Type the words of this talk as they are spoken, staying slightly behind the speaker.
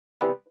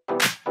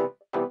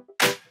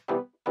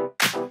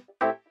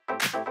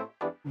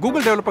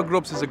Google Developer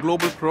Groups is a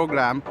global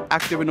program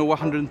active in over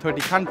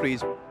 130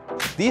 countries.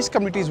 These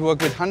communities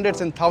work with hundreds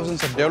and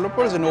thousands of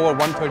developers in over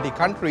 130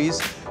 countries,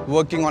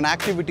 working on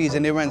activities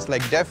and events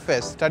like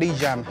DevFest, Study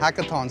Jam,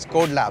 hackathons,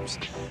 code labs.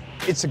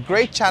 It's a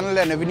great channel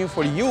and avenue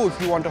for you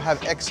if you want to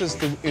have access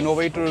to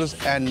innovators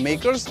and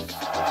makers.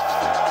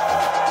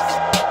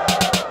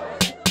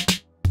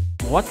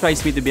 What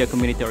drives me to be a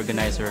community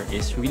organizer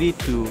is really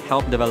to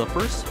help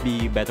developers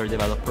be better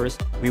developers.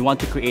 We want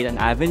to create an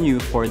avenue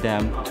for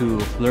them to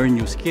learn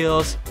new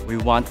skills. We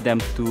want them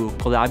to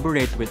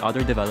collaborate with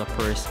other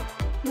developers.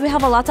 We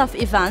have a lot of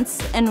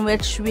events in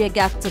which we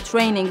get the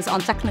trainings on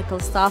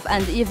technical stuff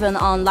and even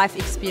on life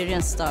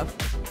experience stuff.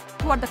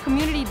 What the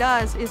community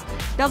does is,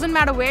 doesn't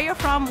matter where you're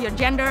from, your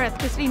gender,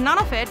 ethnicity, none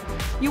of it.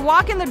 You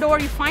walk in the door,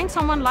 you find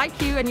someone like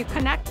you and you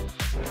connect.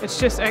 It's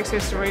just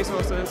access to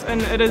resources,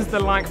 and it is the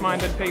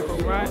like-minded people,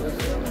 right?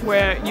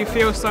 Where you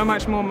feel so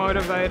much more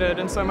motivated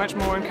and so much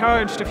more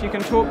encouraged if you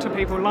can talk to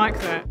people like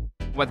that.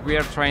 What we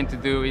are trying to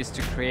do is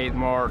to create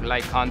more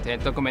like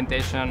content,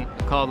 documentation,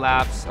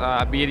 collabs,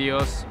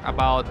 videos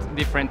about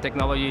different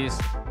technologies.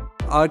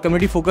 Our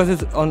community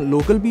focuses on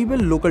local people,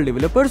 local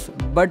developers,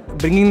 but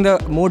bringing the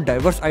more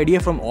diverse idea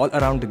from all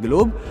around the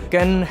globe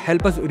can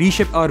help us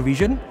reshape our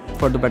vision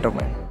for the better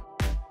mind.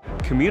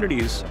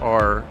 Communities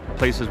are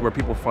places where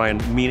people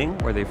find meaning,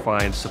 where they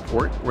find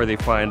support, where they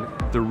find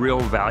the real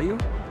value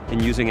in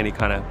using any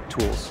kind of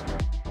tools.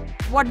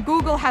 What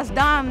Google has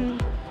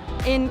done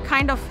in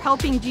kind of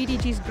helping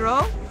GDGs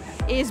grow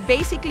is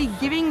basically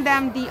giving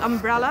them the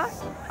umbrella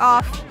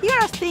of, here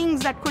are things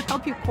that could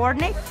help you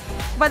coordinate,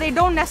 but they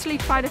don't necessarily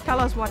try to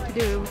tell us what to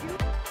do.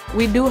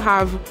 We do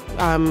have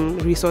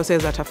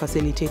resources that are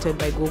facilitated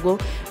by Google,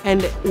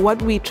 and what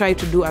we try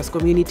to do as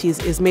communities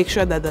is make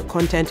sure that the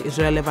content is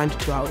relevant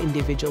to our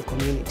individual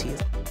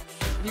communities.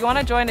 If you want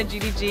to join a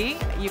GDG,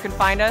 you can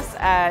find us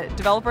at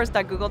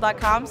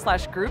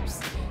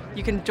developers.google.com/groups.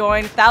 You can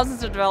join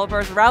thousands of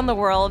developers around the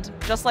world,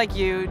 just like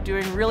you,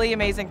 doing really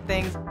amazing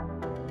things.